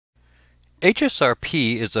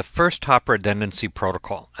HSRP is a first hop redundancy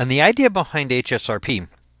protocol, and the idea behind HSRP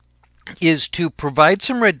is to provide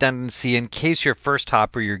some redundancy in case your first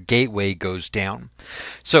hop or your gateway goes down.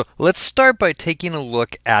 So let's start by taking a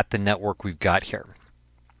look at the network we've got here.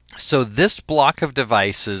 So this block of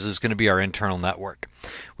devices is going to be our internal network.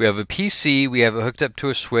 We have a PC, we have it hooked up to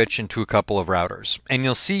a switch and to a couple of routers. And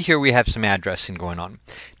you'll see here we have some addressing going on.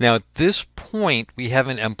 Now at this point, we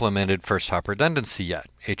haven't implemented first hop redundancy yet,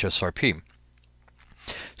 HSRP.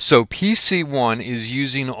 So PC1 is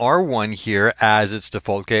using R1 here as its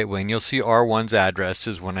default gateway, and you'll see R1's address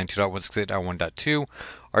is 192.168.1.2,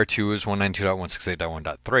 R2 is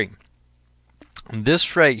 192.168.1.3.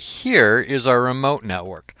 This right here is our remote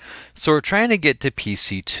network. So we're trying to get to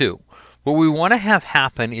PC2. What we want to have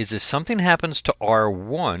happen is if something happens to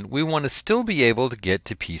R1, we want to still be able to get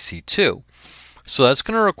to PC2. So that's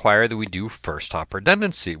going to require that we do first hop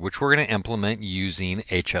redundancy, which we're going to implement using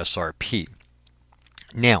HSRP.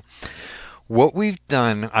 Now, what we've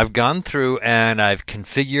done, I've gone through and I've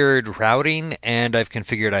configured routing and I've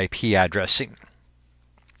configured IP addressing.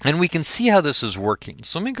 And we can see how this is working.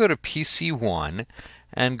 So let me go to PC1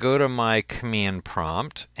 and go to my command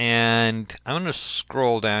prompt. And I'm going to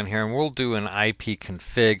scroll down here and we'll do an IP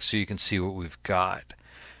config so you can see what we've got.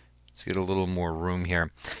 Let's get a little more room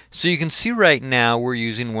here. So you can see right now we're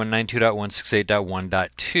using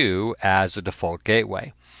 192.168.1.2 as a default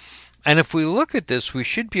gateway. And if we look at this, we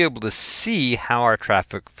should be able to see how our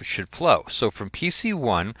traffic should flow. So from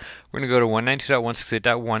PC1, we're going to go to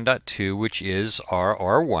 192.168.1.2, which is our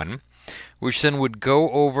R1, which then would go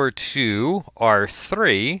over to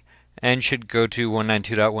R3 and should go to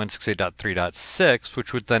 192.168.3.6,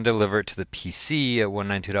 which would then deliver it to the PC at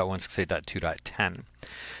 192.168.2.10.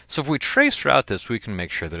 So if we trace route this, we can make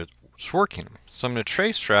sure that it's working. So I'm going to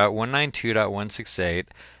trace route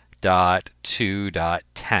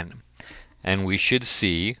 192.168.2.10. And we should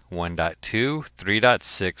see 1.2, 3.6,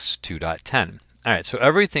 2.10. All right, so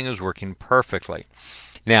everything is working perfectly.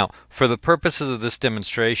 Now, for the purposes of this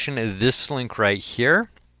demonstration, this link right here,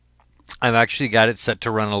 I've actually got it set to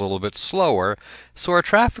run a little bit slower. So our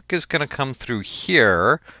traffic is going to come through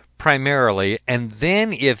here primarily, and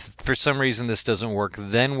then if for some reason this doesn't work,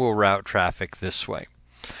 then we'll route traffic this way.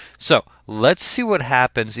 So let's see what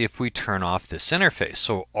happens if we turn off this interface.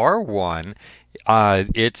 So R1,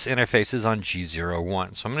 its interface is on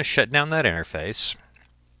G01. So I'm going to shut down that interface.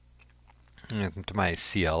 Come to my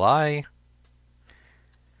CLI.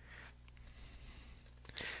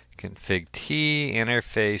 Config T,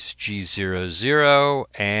 interface G00,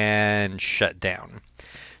 and shut down.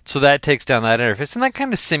 So that takes down that interface, and that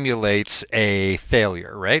kind of simulates a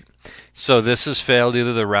failure, right? So this has failed,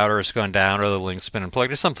 either the router has gone down or the link's been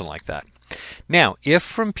unplugged or something like that. Now, if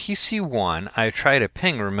from PC1 I try to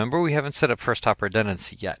ping, remember we haven't set up first hop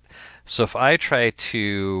redundancy yet. So if I try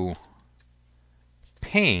to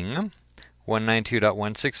ping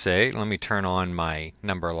 192.168, let me turn on my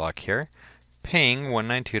number lock here, ping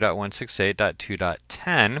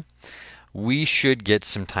 192.168.2.10, we should get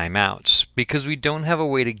some timeouts because we don't have a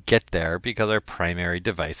way to get there because our primary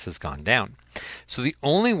device has gone down. So the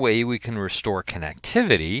only way we can restore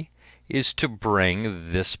connectivity is to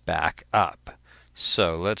bring this back up.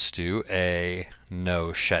 So let's do a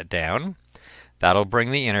no shutdown. That'll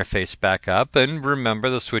bring the interface back up, and remember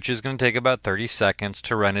the switch is going to take about 30 seconds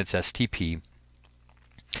to run its STP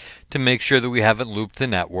to make sure that we haven't looped the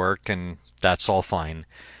network, and that's all fine.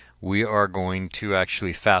 We are going to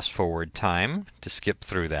actually fast forward time to skip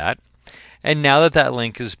through that. And now that that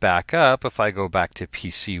link is back up, if I go back to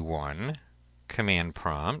PC1, command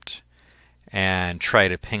prompt, and try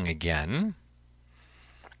to ping again,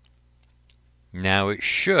 now it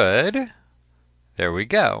should, there we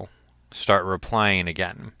go, start replying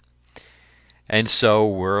again. And so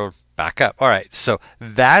we're back up. All right, so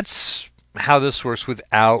that's how this works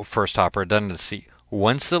without first hop redundancy.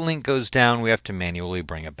 Once the link goes down, we have to manually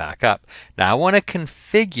bring it back up. Now I want to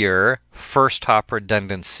configure first hop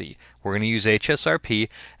redundancy. We're going to use HSRP,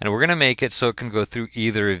 and we're going to make it so it can go through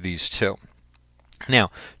either of these two.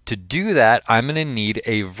 Now, to do that, I'm going to need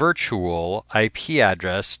a virtual IP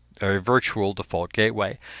address or a virtual default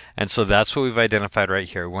gateway. And so that's what we've identified right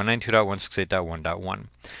here, 192.168.1.1.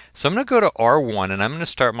 So I'm going to go to R1, and I'm going to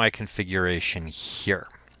start my configuration here.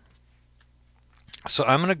 So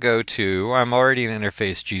I'm going to go to, I'm already in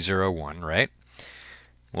interface G01, right?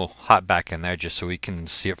 We'll hop back in there just so we can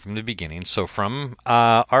see it from the beginning. So from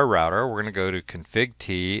our router, we're going to go to config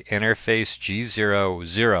T, interface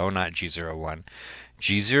G00, not G01.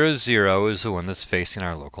 G00 is the one that's facing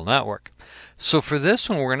our local network. So for this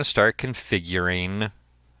one, we're going to start configuring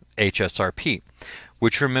HSRP.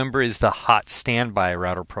 which remember is the hot standby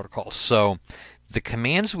router protocol. So the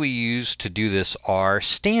commands we use to do this are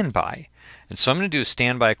standby. And so I'm going to do a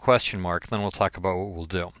standby question mark, then we'll talk about what we'll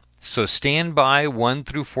do. So standby 1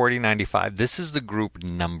 through 4095, this is the group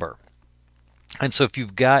number. And so if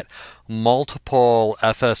you've got multiple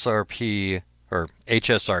FSRP or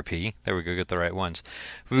HSRP, there we go, get the right ones.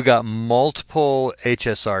 If we've got multiple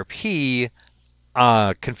HSRP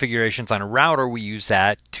configurations on a router, we use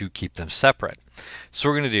that to keep them separate. So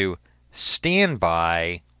we're going to do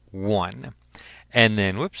standby 1, and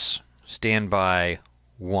then, standby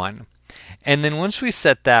 1. And then once we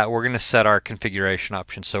set that, we're going to set our configuration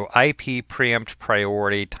options. So IP, preempt,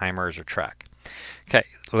 priority, timers, or track. Okay,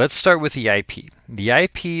 let's start with the IP. The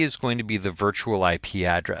IP is going to be the virtual IP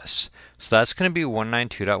address. So that's going to be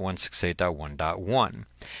 192.168.1.1.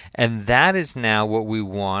 And that is now what we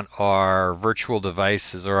want our virtual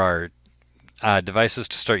devices or our devices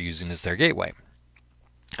to start using as their gateway.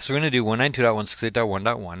 So we're going to do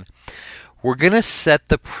 192.168.1.1. We're going to set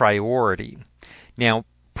the priority. Now,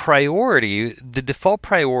 priority, the default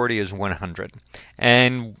priority is 100.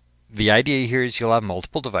 And the idea here is you'll have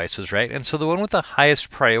multiple devices, right? And so the one with the highest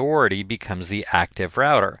priority becomes the active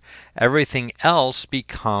router. Everything else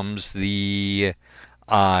becomes the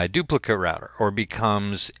duplicate router or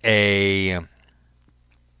becomes a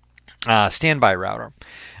standby router.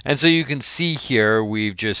 And so you can see here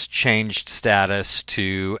we've just changed status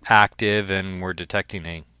to active and we're detecting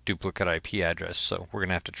a duplicate IP address. So we're going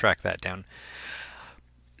to have to track that down.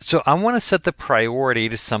 So I want to set the priority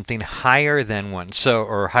to something higher than 1,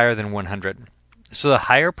 or higher than 100. So the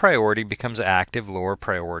higher priority becomes active, lower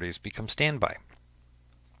priorities become standby.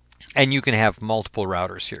 And you can have multiple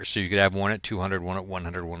routers here. So you could have one at 200, one at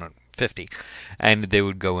 100, one at 50. And they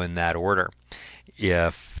would go in that order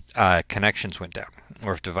if connections went down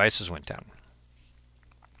or if devices went down.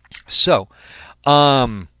 So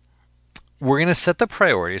we're going to set the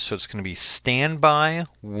priority. So it's going to be standby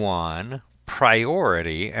 1,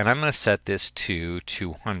 priority, and I'm going to set this to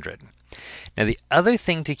 200. Now the other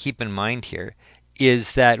thing to keep in mind here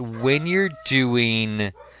is that when you're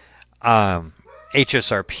doing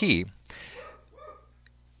HSRP,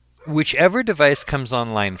 whichever device comes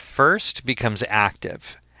online first becomes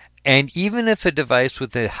active. And even if a device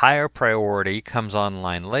with a higher priority comes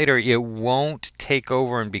online later, it won't take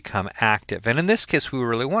over and become active. And in this case, we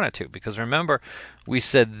really want it to, because remember, we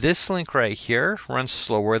said this link right here runs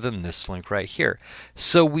slower than this link right here.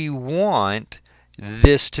 So we want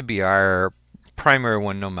this to be our primary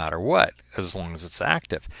one no matter what, as long as it's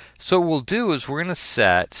active. So what we'll do is we're going to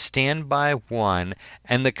set standby 1,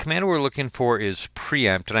 and the command we're looking for is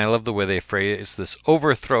preempt, and I love the way they phrase this,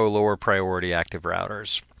 overthrow lower priority active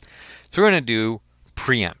routers. So we're going to do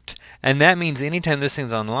preempt. And that means anytime this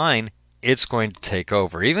thing's online, it's going to take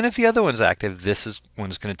over. Even if the other one's active,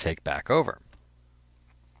 one's going to take back over.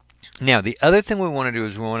 Now, the other thing we want to do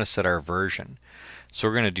is we want to set our version. So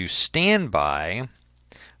we're going to do standby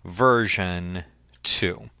version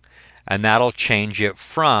 2. And that'll change it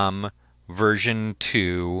from version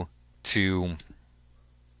 2 to,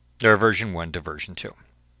 or version 1 to version 2.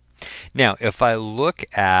 Now, if I look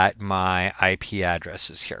at my IP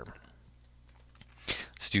addresses here,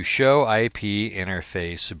 let's do show IP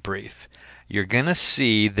interface brief. You're going to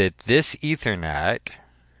see that this Ethernet,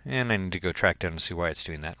 and I need to go track down and see why it's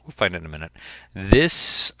doing that. We'll find it in a minute.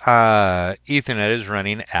 This Ethernet is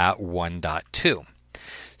running at 1.2.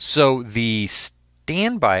 So the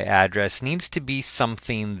standby address needs to be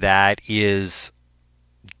something that is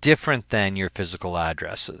different than your physical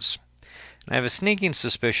addresses. And I have a sneaking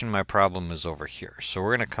suspicion my problem is over here. So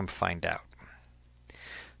we're going to come find out.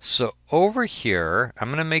 So over here, I'm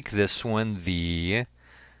going to make this one the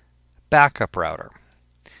backup router.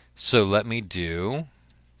 So let me do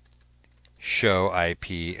show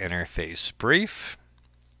IP interface brief.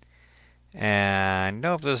 And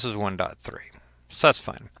nope, this is 1.3. So that's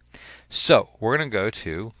fine. So we're going to go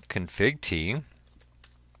to config T,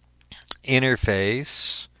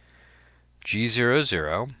 interface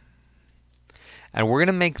G00, and we're going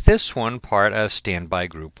to make this one part of standby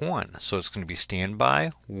group 1. So it's going to be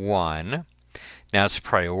standby 1. Now its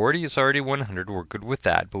priority is already 100. We're good with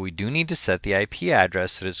that, but we do need to set the IP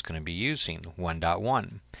address that it's going to be using,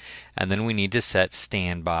 1.1. And then we need to set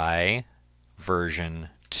standby version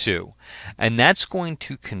 2. And that's going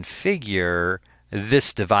to configure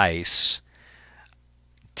this device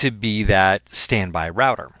to be that standby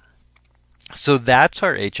router. So that's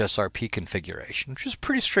our HSRP configuration, which is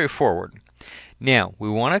pretty straightforward. Now, we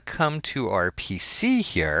want to come to our PC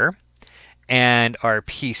here, and our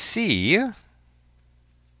PC,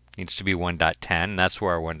 needs to be 1.10. That's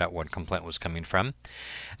where our 1.1 complaint was coming from.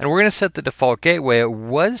 And we're going to set the default gateway. It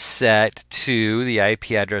was set to the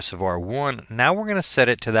IP address of R1. Now we're going to set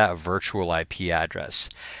it to that virtual IP address.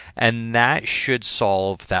 And that should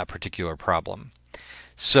solve that particular problem.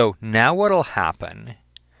 So now what will happen,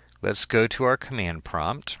 let's go to our command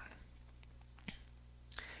prompt.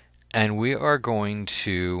 And we are going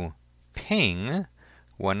to ping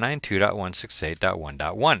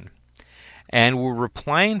 192.168.1.1. And we're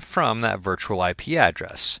replying from that virtual IP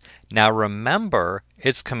address. Now remember,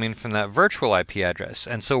 it's coming from that virtual IP address.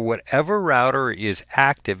 And so whatever router is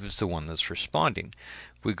active is the one that's responding.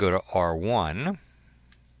 If we go to R1,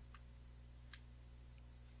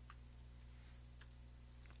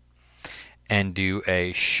 and do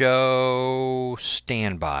a show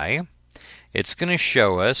standby, it's going to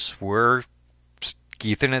show us we're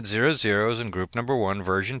Ethernet 00 is in group number 1,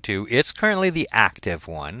 version 2. It's currently the active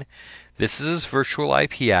one. This is its virtual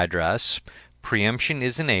IP address. Preemption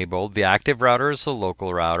is enabled. The active router is the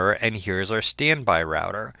local router, and here's our standby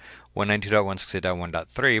router.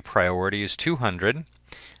 192.168.1.3, priority is 200. All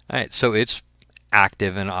right, so it's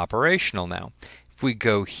active and operational now. If we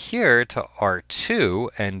go here to R2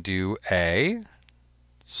 and do a,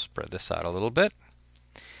 spread this out a little bit,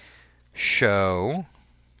 show,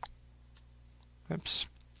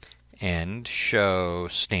 and show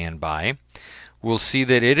standby, we'll see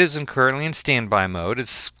that it is currently in standby mode.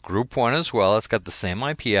 It's group 1 as well. It's got the same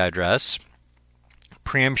IP address.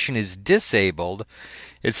 Preemption is disabled.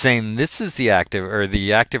 It's saying this is the active, or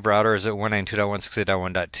the active router is at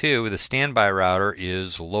 192.168.1.2. The standby router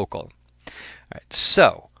is local. All right,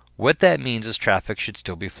 so what that means is traffic should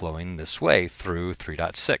still be flowing this way through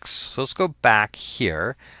 3.6. So let's go back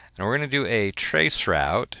here, and we're going to do a trace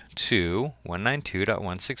route to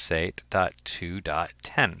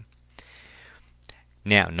 192.168.2.10.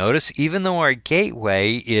 Now, notice even though our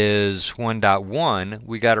gateway is 1.1,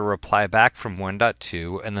 we got to reply back from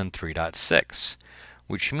 1.2 and then 3.6,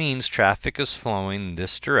 which means traffic is flowing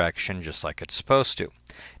this direction just like it's supposed to.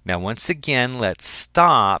 Now, once again, let's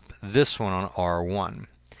stop this one on R1.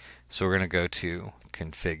 So we're going to go to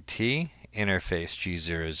config T, interface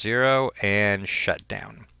G00, and shut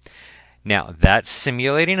down. Now, that's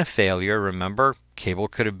simulating a failure. Remember, cable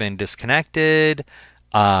could have been disconnected,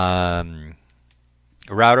 router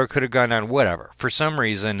could have gone down, whatever. For some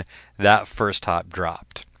reason, that first hop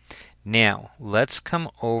dropped. Now, let's come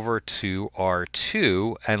over to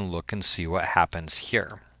R2 and look and see what happens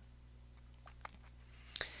here.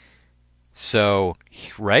 So,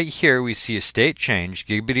 right here we see a state change.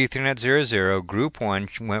 Gigabit Ethernet 00, group 1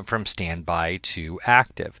 went from standby to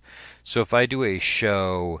active. So if I do a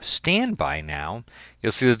show standby now,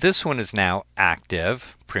 you'll see that this one is now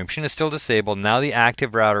active. Preemption is still disabled. Now the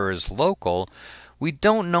active router is local. We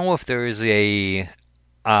don't know if there is a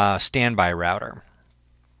standby router.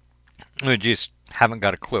 We just haven't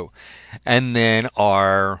got a clue. And then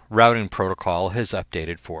our routing protocol has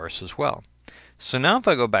updated for us as well. So now if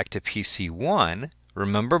I go back to PC1,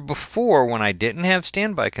 remember before when I didn't have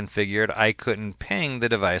standby configured, I couldn't ping the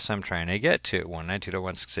device I'm trying to get to,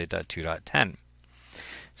 192.168.2.10.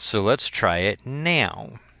 So let's try it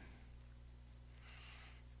now.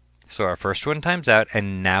 So our first one times out,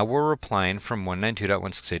 and now we're replying from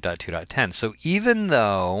 192.168.2.10. So even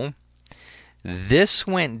though this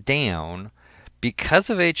went down, because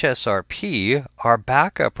of HSRP, our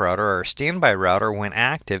backup router, our standby router, went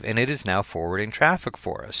active, and it is now forwarding traffic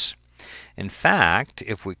for us. In fact,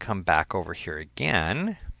 if we come back over here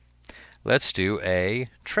again, let's do a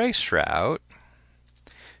trace route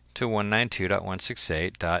to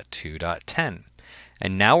 192.168.2.10.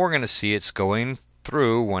 And now we're going to see it's going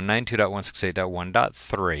through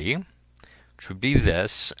 192.168.1.3, which would be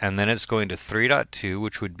this, and then it's going to 3.2,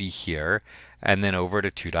 which would be here, and then over to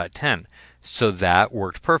 2.10. So that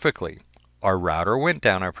worked perfectly. Our router went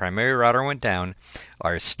down, our primary router went down,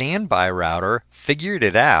 our standby router figured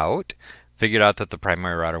out that the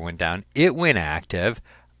primary router went down, it went active,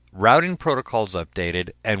 routing protocols updated,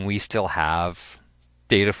 and we still have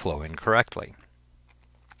data flowing correctly.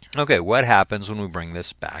 Okay, what happens when we bring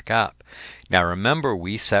this back up? Now remember,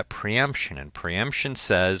 we set preemption, and preemption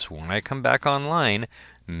says when I come back online,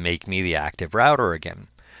 make me the active router again.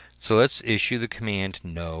 So let's issue the command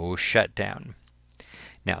no shutdown.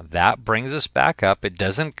 Now that brings us back up. It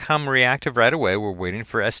doesn't come reactive right away. We're waiting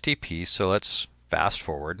for STP, so let's fast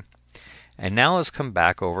forward. And now let's come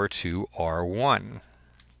back over to R1.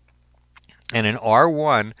 And in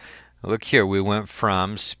R1, look here, we went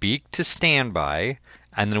from speak to standby,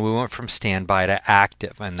 and then we went from standby to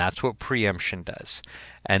active, and that's what preemption does.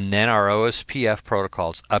 And then our OSPF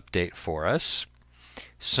protocols update for us.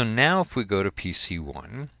 So now if we go to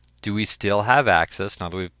PC1, Do we still have access now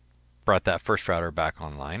that we've brought that first router back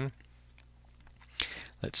online?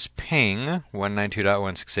 Let's ping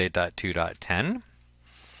 192.168.2.10.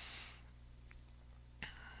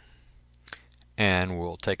 And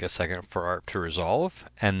we'll take a second for ARP to resolve.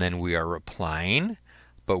 And then we are replying,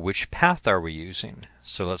 but which path are we using?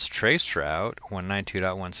 So let's trace route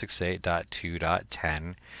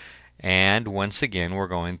 192.168.2.10. And once again, we're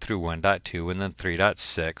going through 1.2 and then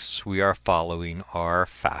 3.6. We are following our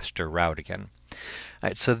faster route again. All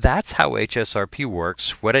right, so that's how HSRP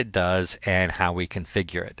works, what it does, and how we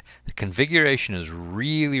configure it. The configuration is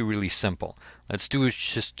really, really simple. Let's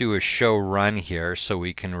just do a show run here so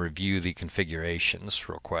we can review the configurations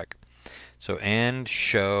real quick. So and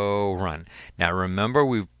show run. Now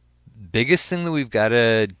remember, biggest thing that we've got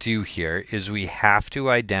to do here is we have to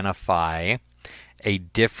identify a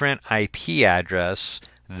different IP address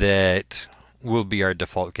that will be our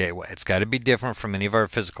default gateway. It's got to be different from any of our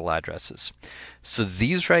physical addresses. So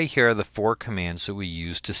these right here are the 4 commands that we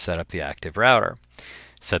use to set up the active router.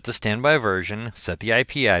 Set the standby version, set the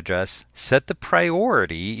IP address, set the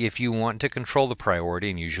priority if you want to control the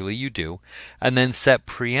priority, and usually you do, and then set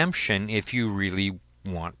preemption if you really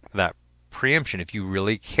want that preemption, if you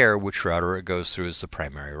really care which router it goes through as the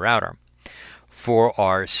primary router. For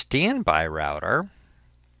our standby router,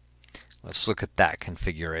 let's look at that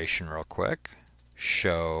configuration real quick.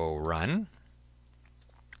 Show run.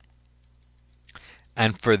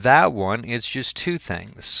 And for that one, it's just 2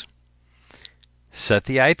 things. Set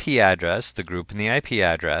the IP address, the group in the IP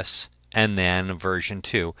address, and then version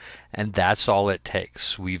 2. And that's all it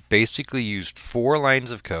takes. We've basically used 4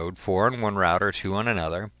 lines of code, 4 on one router, 2 on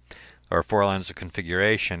another, or 4 lines of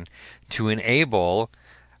configuration, to enable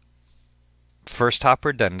first hop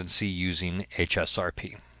redundancy using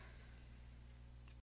HSRP.